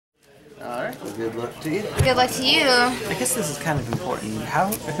Alright, well, good luck to you. Good luck to you. I guess this is kind of important.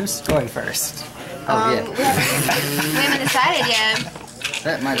 Who's going first? Oh, yeah. We haven't decided yet.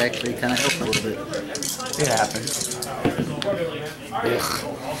 That might actually kind of help a little bit. It happens.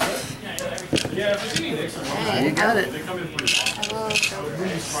 Yeah, you got it.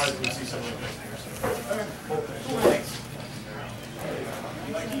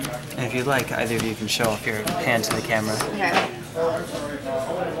 And if you'd like, either of you can show off your hand to the camera. Okay.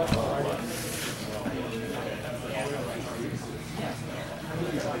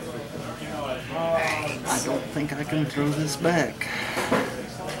 I don't think I can throw this back.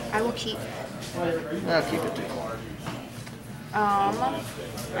 I will keep. I'll keep it too.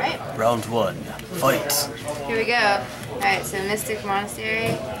 Right. Round 1. Fight. Here we go. Alright, so Mystic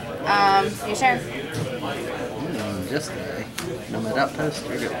Monastery. Your turn. Jeskai. Nomad Outpost.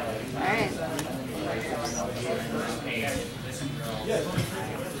 Here we go. Alright.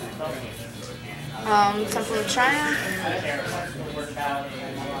 Temple of Triumph.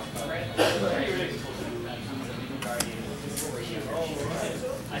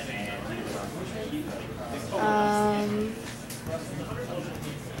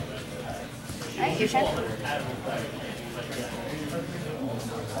 Alright, your turn.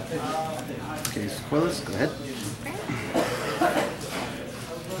 Okay, spoilers, go ahead.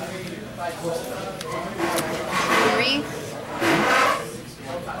 Reef.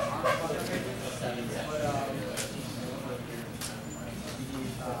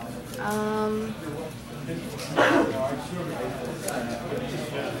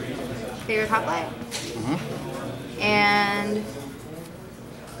 Favorite hoplite? And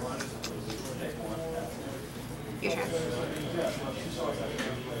your turn.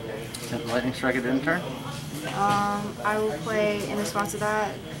 Lightning Strike at end turn. I will play in response to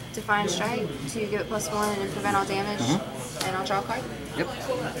that Defiant Strike to give it +1 and prevent all damage, and I'll draw a card. Yep.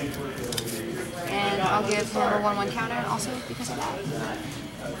 And I'll give him a 1/1 counter also because of that.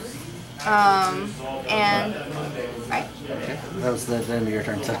 And right. Okay. That was the end of your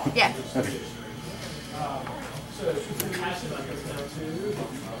turn, so. Yeah. Okay.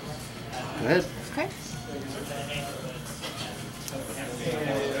 Go ahead. Okay.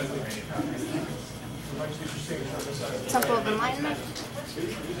 Temple of Enlightenment.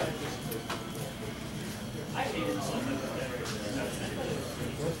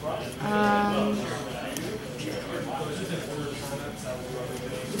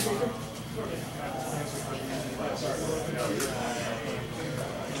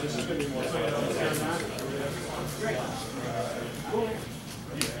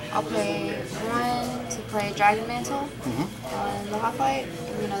 I'll play 1 to play Dragon Mantle on the Hoplite,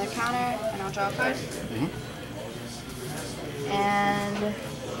 give me another counter, and I'll draw a card. And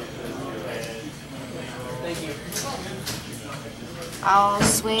I'll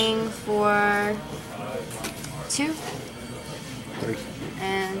swing for 2. 3.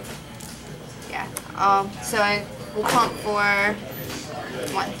 And yeah, so I will pump for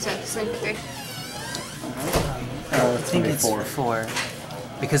 1, so swing for 3. I think it's 4.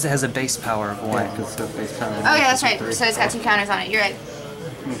 Because it has a base power of 1. Yeah, because it's base power. Oh yeah, that's right. So it's got 2 counters on it. You're right.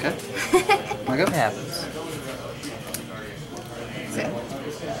 Okay. I'll go. It happens. So,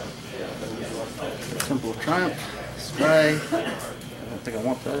 Temple of Triumph. Spray. I don't think I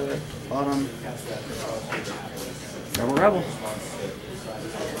want that. Bottom. Rebel.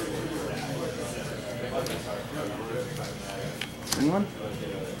 Swing 1.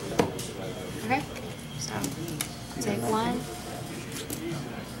 okay. So take 1.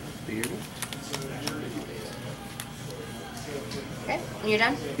 Beard. Okay, and you're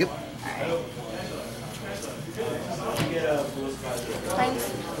done? Yep. Alright. Thanks.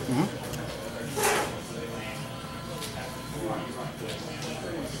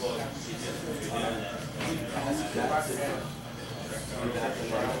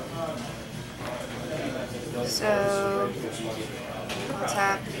 So I'll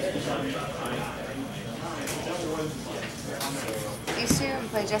tap these 2 and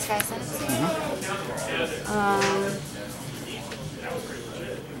play Jeskai Sense.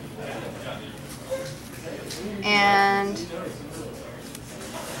 And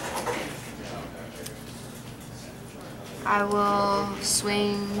I will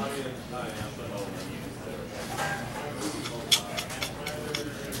swing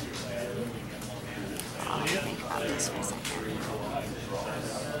let me think about this for a second.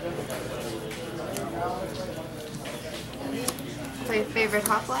 Play favorite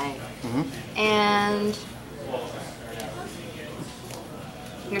hoplite. And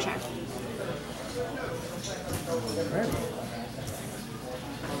your turn. Ready.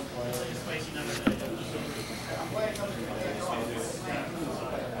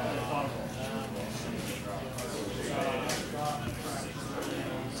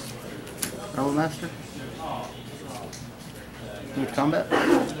 Rebel Master. Move to combat.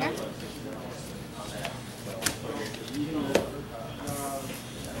 Okay.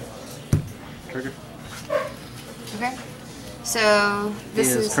 Trigger. Okay. So He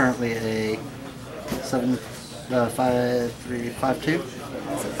this is currently a 5-3, 5-2.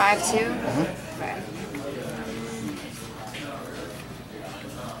 It's a 5/2. Okay.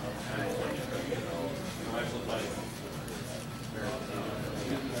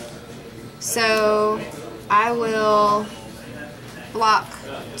 So I will block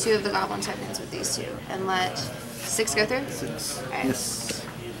 2 of the goblin tokens with these 2 and let 6 go through. 6. Alright. Yes.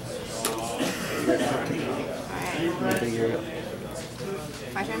 Alright. Maybe you're up.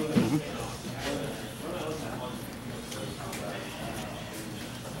 My turn?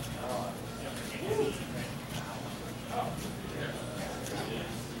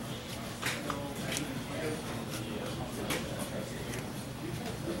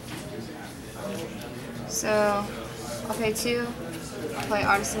 So I'll pay 2. I'll play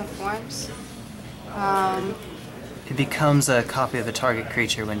Artisan of Forms. It becomes a copy of the target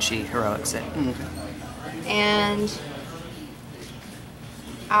creature when she heroics it. And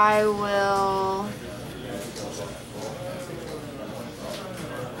I will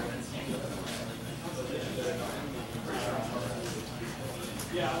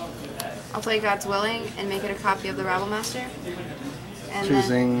I'll play God's Willing and make it a copy of the Rabble Master. And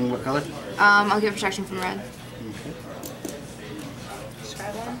Choosing what color? I'll give protection from red. Okay.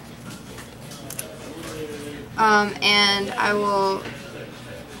 Describe one. And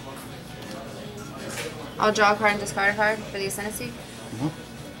I'll draw a card and discard a card for the Ascendancy.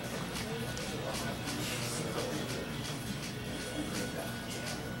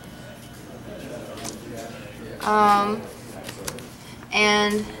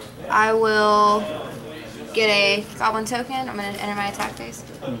 And I will get a goblin token. I'm going to enter my attack phase.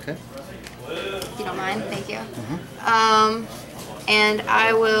 Okay. If you don't mind, thank you. And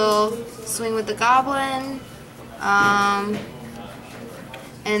I will swing with the goblin, and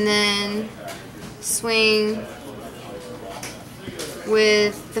then swing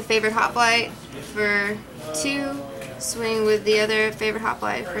with the favorite hoplite for 2, swing with the other favorite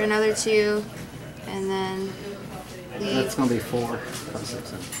hoplite for another 2, and then leave. That's going to be 4 plus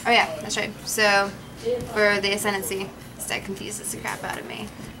 6. Oh yeah, that's right. So for the Ascendancy, that confuses the crap out of me.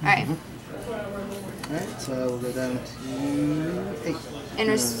 Alright. Alright, so we'll go down to 8.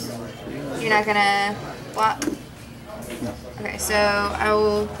 You're not gonna block? No. Okay, so I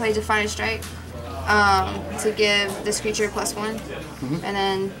will play Defiant Strike to give this creature +1, and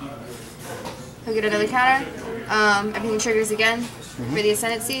then he'll get another counter. Everything triggers again for the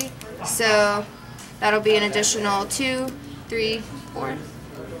Ascendancy, so that'll be an additional 2, 3, 4.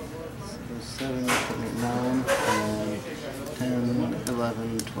 7, 8, 9, 10,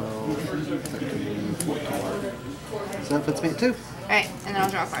 11, 12, 13, 14. So that puts me at 2. Alright, and then I'll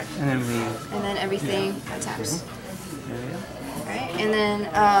draw a card. And then And then everything taps. There we go. Alright, and then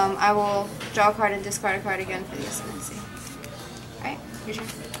I will draw a card and discard a card again for the Ascendancy. Alright, your turn.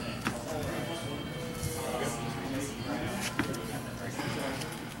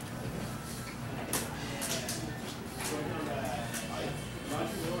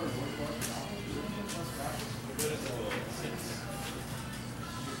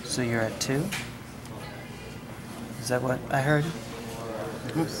 So you're at 2? Is that what I heard?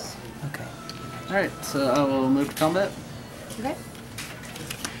 Okay. Alright, so I will move to combat. Okay.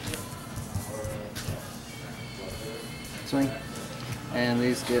 Swing. And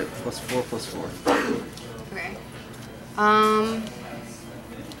these get +4, +4. Okay.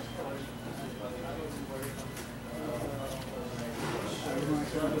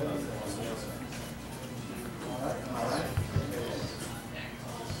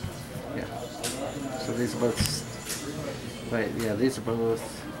 Yeah. So these are both. Wait, yeah, these are both.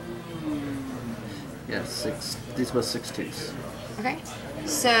 Yeah, 6. These are both 6/2s. Okay.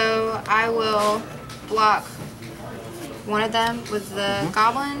 So I will block one of them with the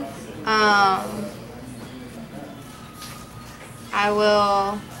goblin. I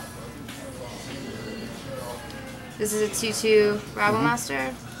will. This is a 2/2 Rabble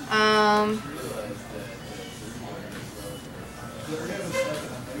Master.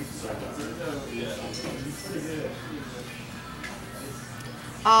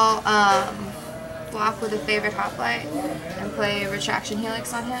 I'll block with a favorite hoplite and play Retraction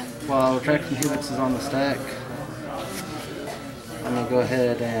Helix on him. While Retraction Helix is on the stack, I'm going to go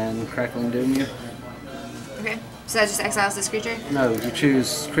ahead and Crackling Doom you. Okay, so that just exiles this creature? No, you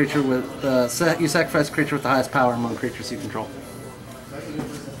choose creature with, you sacrifice creature with the highest power among creatures you control.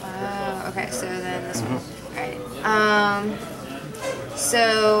 Okay, so then this one. Alright.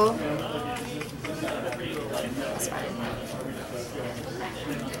 So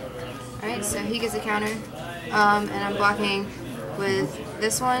so he gets a counter, and I'm blocking with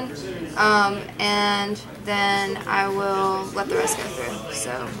this one, and then I will let the rest go through.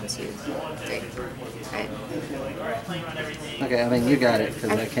 So 1, 2, 3. Right. Okay, I mean you got it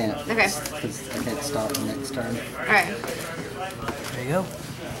because Okay. I can't. Okay. Because I can't stop the next turn. All right. There you go.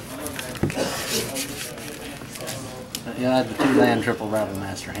 Yeah, I had the 2-land triple Rabble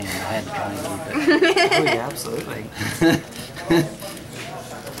Master hand. I had to try and keep it. Oh yeah, absolutely.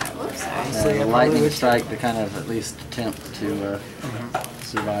 Whoops. A lightning strike to kind of at least attempt to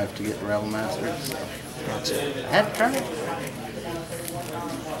survive to get the Rebel Master. So. Gotcha. I had to try.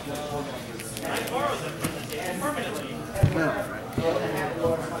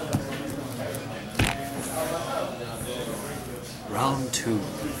 Round 2.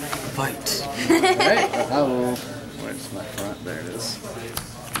 Fight. Alright, I will. Where's my front? There it is.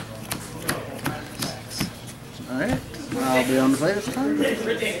 Alright, I'll be on the play this time.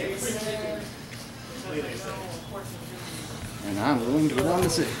 And I'm willing to go down to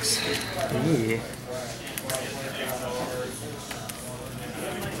 6. Yeah.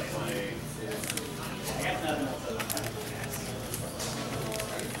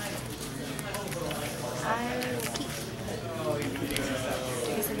 I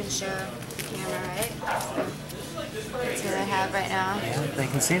guess I can show the camera, right? So that's what I have right now. Yeah, they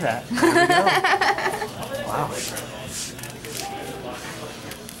can see that. There we go. Wow.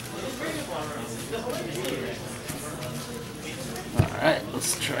 Alright,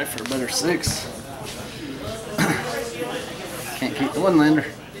 let's try for a better 6. Can't keep the 1-lander.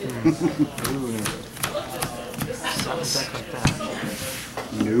 Ooh. Sucks deck like that.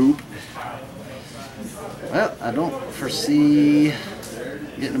 Nope. Well, I don't foresee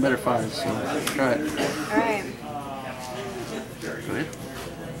getting a better 5, so try it. Alright. Go ahead.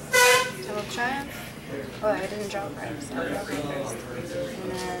 Double triumph. Oh, I didn't draw a card, so I'll draw a card first.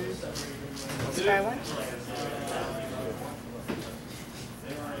 And then let's try 1.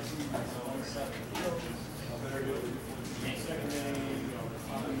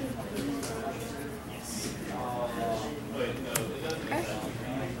 Okay.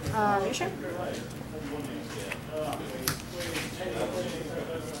 Your turn.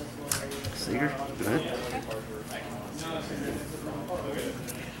 Seeger, go ahead.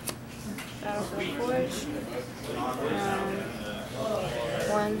 Battle for the Forge.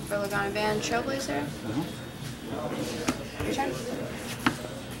 1 for Lagana Band Trailblazer. Your turn.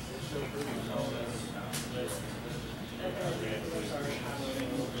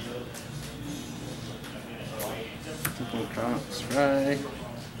 Simple Trunks, right.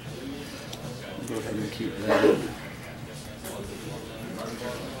 Go ahead and keep that.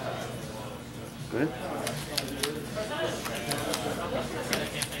 Good.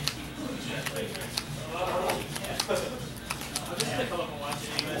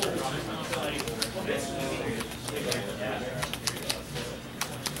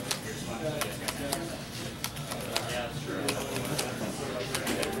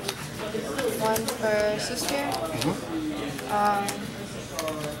 One for Sister.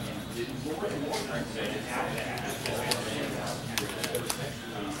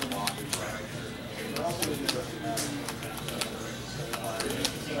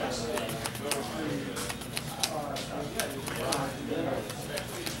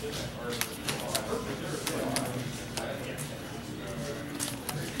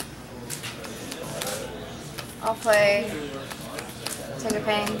 I'll play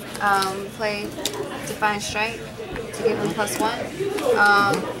Tinkerpang, play Defiant Strike to give him +1,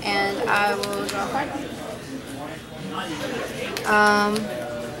 and I will draw a card.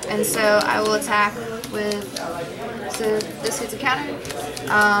 And so I will attack with, so this gets a counter.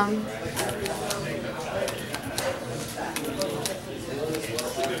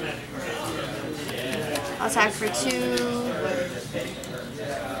 I'll attack for 2.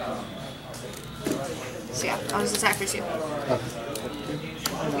 So yeah, I'll just attack for 2.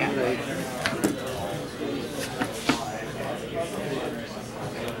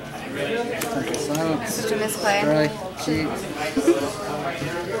 Silence. Such a misplay. Strike. Cheat.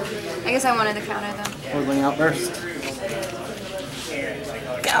 I guess I wanted the counter though. Whirling Outburst.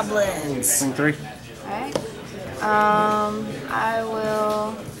 Goblins! Swing 3. Alright. I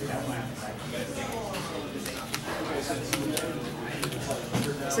will.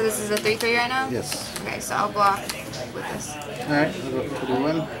 So this is a 3/3 right now? Yes. Okay, so I'll block with this. Alright, we'll go to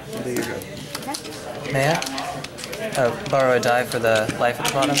 1. There you go. Okay. May I? Oh, borrow a die for the life at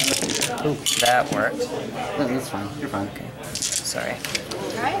the bottom? Ooh, that worked. No, that's fine. You're fine. Okay. Sorry.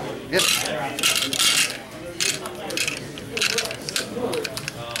 Alright. Yep.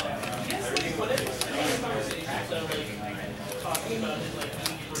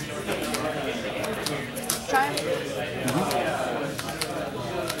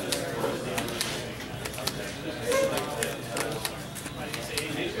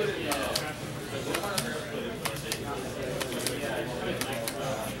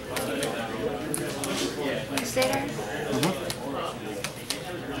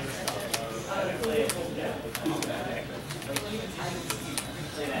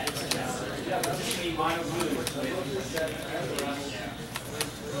 Your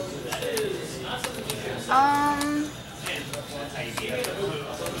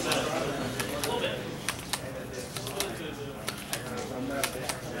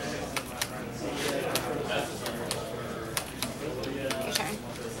turn.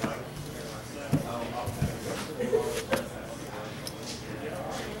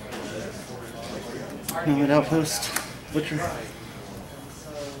 Nomad Outpost. Butcher.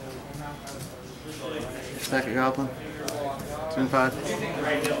 Stack a Goblin. Turn 5.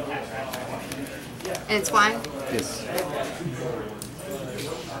 And it's flying? Yes.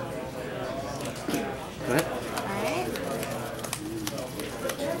 Go ahead.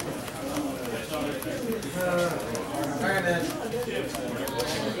 Alright.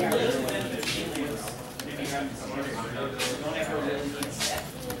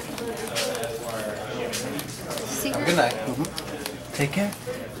 Secret? Good night. Take care.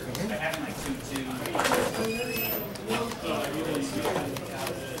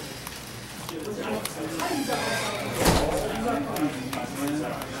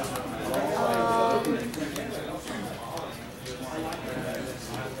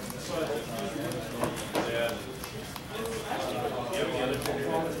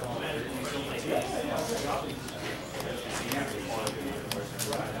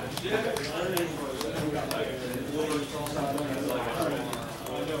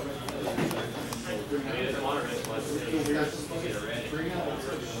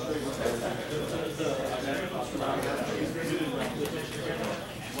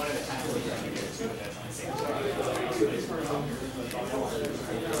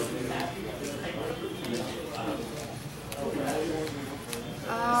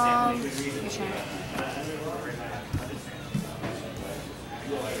 Your turn.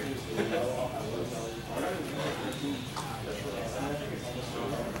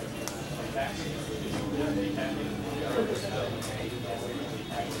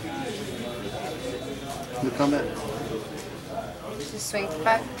 New combat. Just swing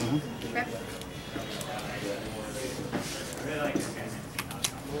back. Okay.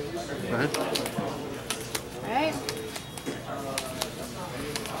 Go ahead. Alright.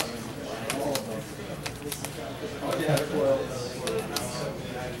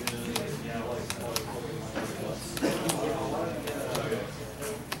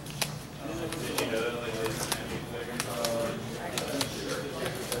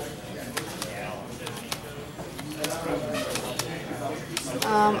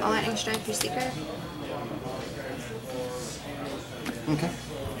 A lightning strike your seeker. Okay.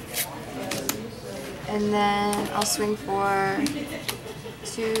 And then I'll swing for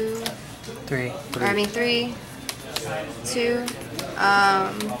 2, 3. or I mean 3, 2, so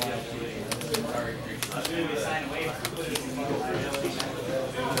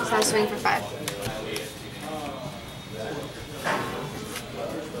I'll swing for 5.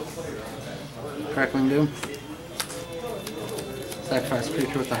 Crackling Doom. Sacrifice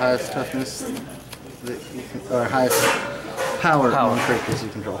creature with the highest toughness that you can, or highest power among creatures you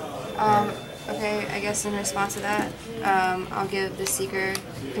control. Okay, I guess in response to that, I'll give the Seeker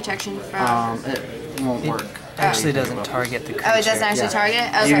protection from... It won't work. Actually doesn't target the creature. Oh, it doesn't actually target?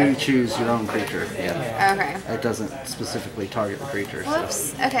 Okay. You choose your own creature. Yeah. Okay. It doesn't specifically target the creature.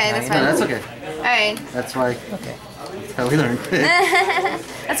 Whoops. Okay, that's No, fine. that's okay. Alright. That's why. Okay. That's how we learn.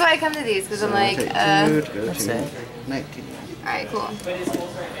 That's why I come to these, because I'm like, Take 2 to go That's to it. 19. Alright, cool.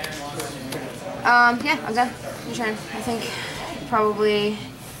 Yeah, I'm done. Your turn. I think probably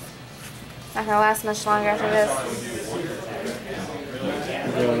not gonna last much longer after this.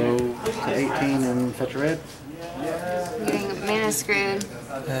 Go to 18 and fetch a red. I'm getting mana screwed.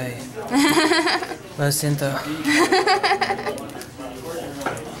 Ay. Lo siento.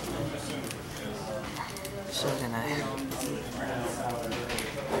 Shogunai.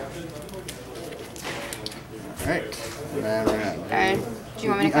 Alright. And then we're gonna Alright. Do you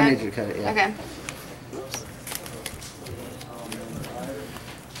want me to cut I it? need you to cut it, yeah. Okay.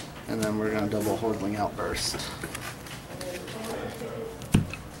 And then we're gonna double Hordling Outburst.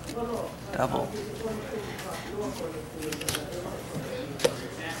 Double.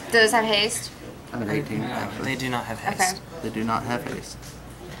 Do those have haste? I'm at 18 No, actually. they do not have haste. Okay. They do not have haste.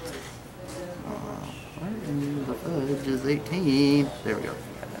 Where in the fudge is 18? There we go.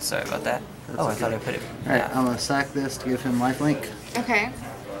 Sorry about that. That's I okay. thought I put it. Alright, Yeah. I'm gonna sack this to give him lifelink. Okay.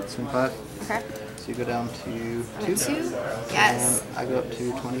 Swing 5. Okay. So you go down to 2. 2? Yes. And I go up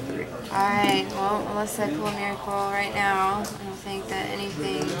to 23. Alright, well, unless I pull a miracle right now, I don't think that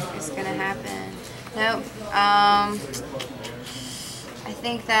anything is gonna happen. Nope. I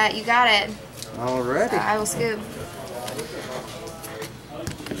think that you got it. Alrighty. I will scoop.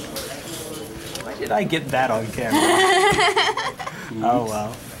 did I get that on camera? Oh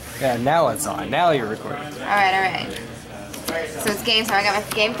well. Yeah, now it's on. Now you're recording. Alright, alright. So it's game time. I got my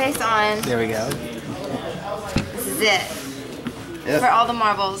game face on. There we go. This is it. Yep. For all the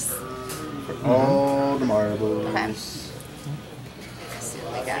marbles. For all the marbles. Okay. Let's see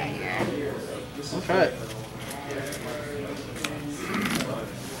what we got here. I'll try it.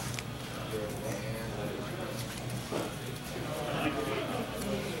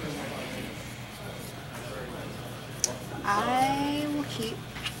 I will keep.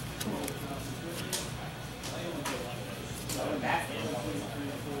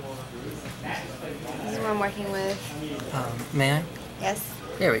 This is what I'm working with. May I? Yes.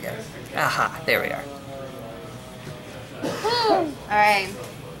 There we go. Aha, there we are. Alright.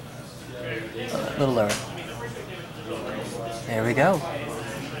 A little lower. There we go.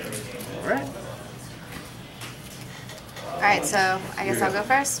 Alright. Alright, so I guess I'll go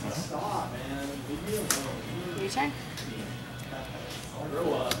first. Your turn.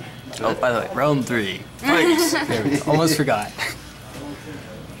 Oh, by the way, round 3. Fight! There we go. Almost forgot.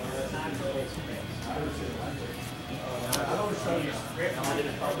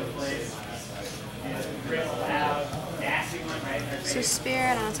 So spear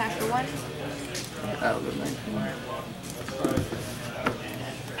and I'll attack for 1. That'll go 19.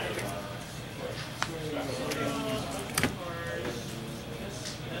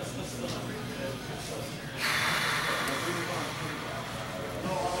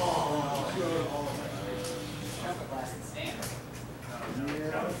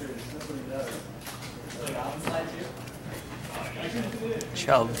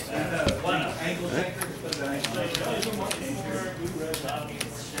 Shoved.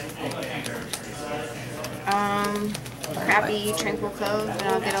 Crappy Tranquil Cove and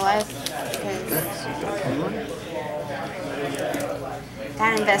I'll get a life.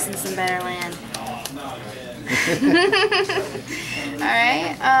 That invests in some better land.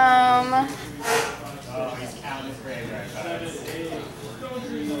 Alright,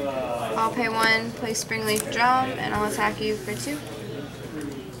 I'll pay 1, play Springleaf Drum, and I'll attack you for 2.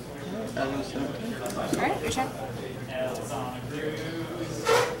 Alright, your turn.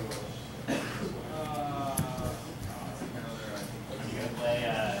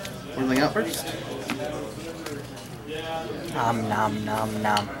 Whirling out first. Nom nom nom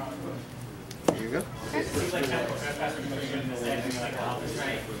nom. Here you go.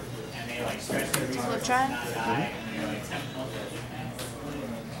 We'll try.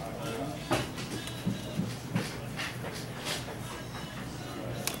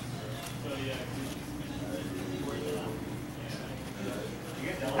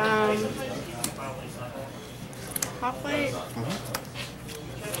 Hot plate.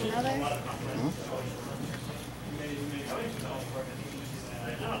 Another.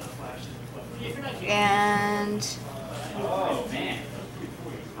 And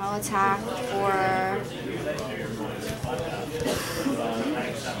I'll attack for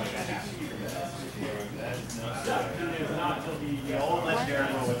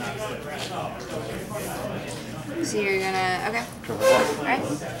so you're gonna okay. Alright.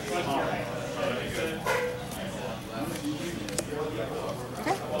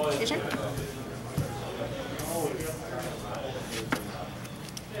 Okay, your turn.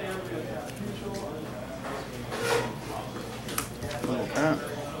 Little tap.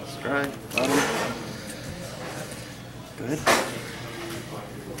 Strike. Bottom. Good.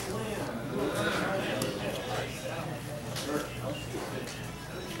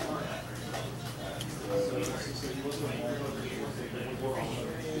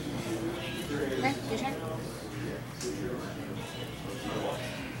 Okay, your turn.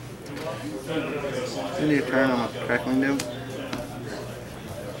 End of your turn on a crackling doom.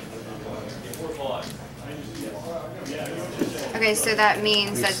 Okay, so that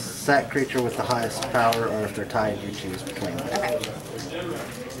means You that sack creature with the highest power, or if they're tied, you choose between them. okay.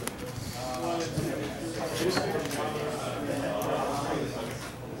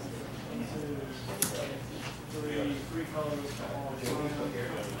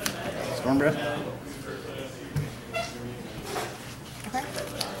 Storm breath. Okay.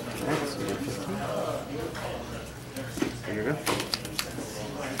 Alright, so you get 15. There you go.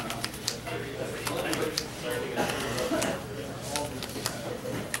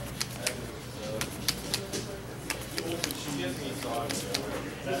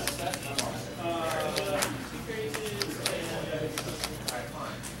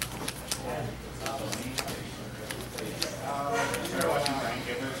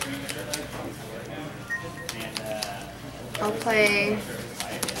 I'll play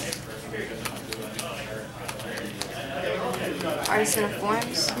Artisan of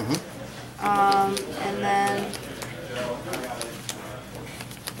Forms. And then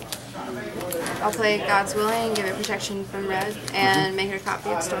I'll play God's Willing, give it protection from red, and make it a copy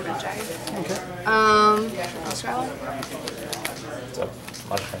of Stormwind Dragon. Okay. I'll scroll. What's up?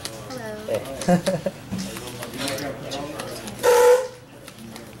 My friend. Hello. Hey.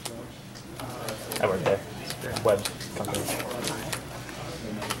 I work there. Web company.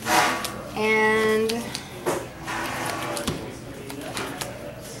 And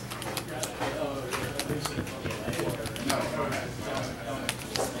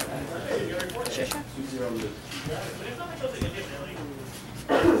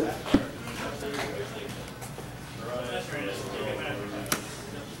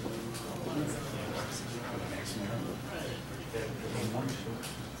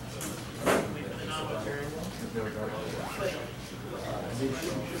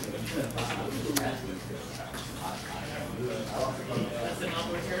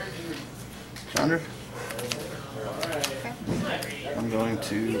Chandra? okay. I'm going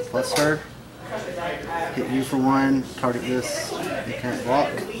to plus her. Hit you for 1. Target this. You can't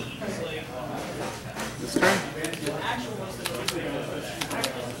block. This turn.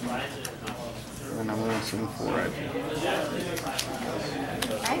 And I'm going to swing 4 at you.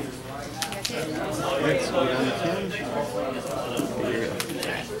 Okay. That's it. Alright, so we're down to 10. Here you go.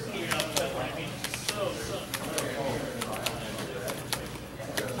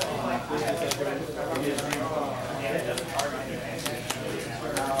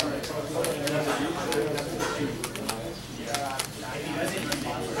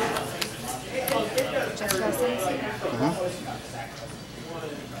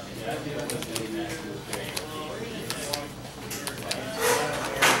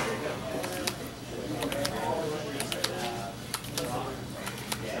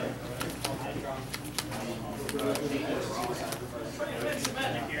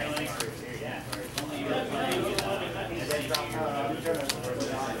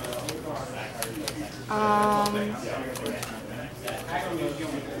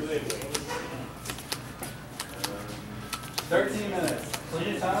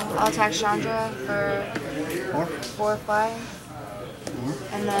 I'll attack Chandra for 4 fly.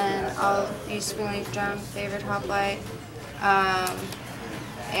 And then I'll use Spring Leaf Drum, Favored Hoplite,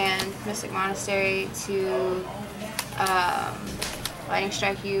 and Mystic Monastery to Lightning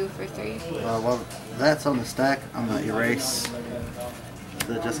Strike you for 3. While that's on the stack, I'm going to erase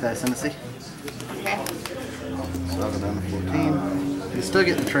the Jeskai Ascendancy. Okay. So I'll go down to 14. You still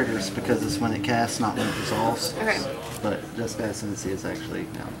get the triggers because it's when it casts, not when it resolves. Okay. But Jeskai Ascendancy is actually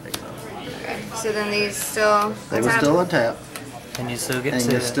now taken off. Okay. So then these still... They will still untap. And you still get And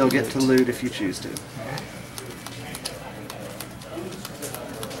to... you still get to loot if you choose to.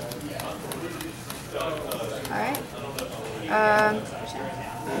 Alright.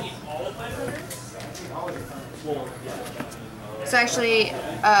 So actually,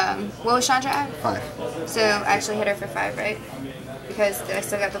 what was Chandra at? 5. So actually hit her for 5, right? Because I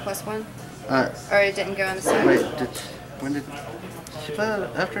still got the +1? Or it didn't go on the side? Wait, when did she play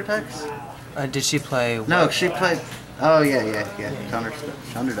after attacks? did she play... No, she played... Oh, yeah.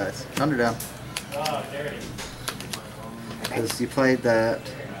 Chandra dies. Chandra down. Because you played that...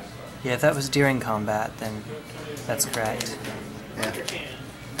 Yeah, if that was during combat, then that's correct. Yeah.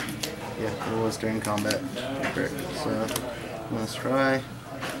 Yeah, it was during combat. Correct. So, let's try.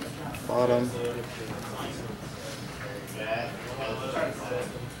 Bottom.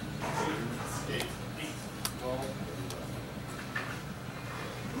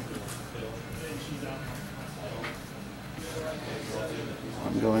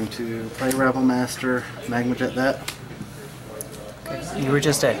 I'm going to play Rebel Master, Magma Jet that. Okay. You were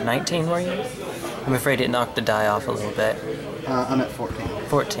just at 19, were you? I'm afraid it knocked the die off a little bit. I'm at 14.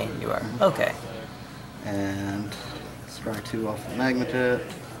 14, you are. Okay. And let's try 2 off the Magma Jet.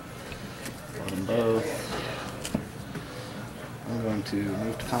 Got them both. I'm going to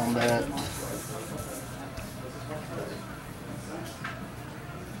move to combat.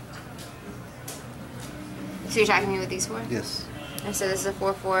 So you're attacking me with these 4? Yes. And so this is a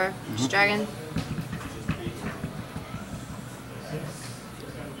 4/4 dragon.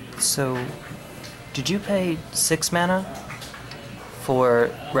 So, did you pay 6 mana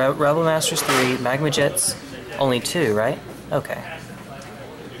for Rebel Masters 3, Magma Jets only 2, right? Okay.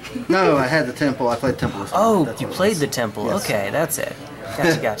 No, I had the temple. I played temple. Oh, That's you what it played was. the temple. Yes. Okay, that's it.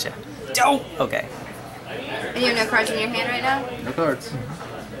 Gotcha. Oh, okay. And you have no cards in your hand right now? No cards.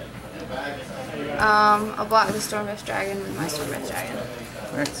 I'll block the Stormwrath Dragon with my Stormwrath Dragon.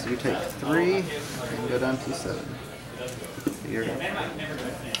 Alright, so you take 3 and go down to 7. You're done.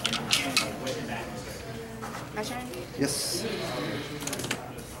 My turn? Yes.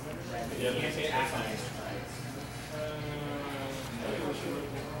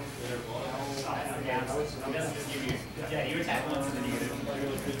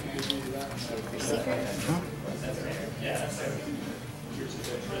 Secret.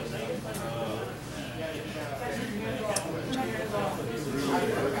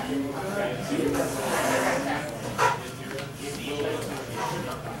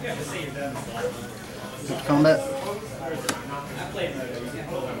 Good combat.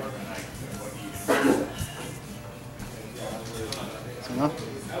 That's enough.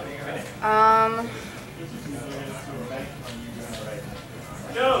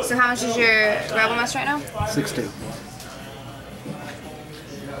 So how much is your Rebel Master right now? 6-2.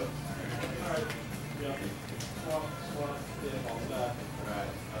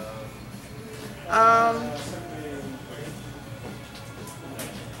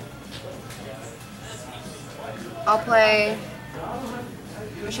 I'll play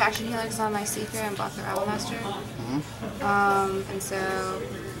Retraction Healer because I'm my Seeker and block the Rebel Master. And so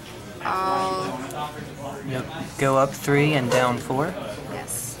I'll... Yep. Go up 3 and down 4.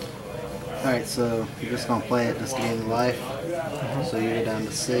 Yes. Alright, so you're just going to play it just to gain life. So you go down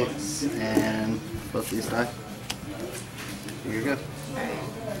to 6 and both these die. Here you go.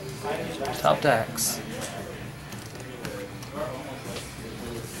 Alright. Top decks.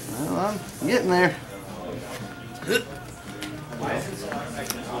 Well, I'm getting there.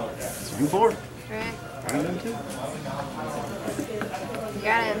 Swing 4. Alright. Round in 2. You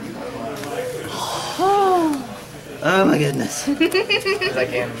got it. Oh my goodness. That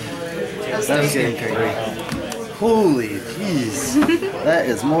game. That was game 3. Holy jeez. That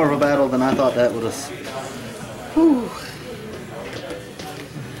is more of a battle than I thought that would have. Whew.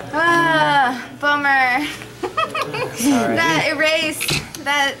 Ah, bummer. Sorry. That erased.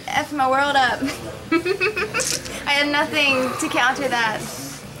 That effed my world up. I had nothing to counter that.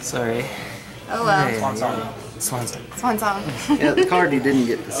 Sorry. Oh well. Hey, Swan song. Swan song. Swan song. Yeah, the card you didn't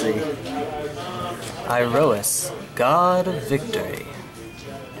get to see. Iroas, God of Victory.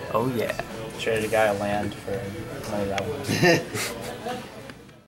 Oh yeah. Traded a guy a land for another that one.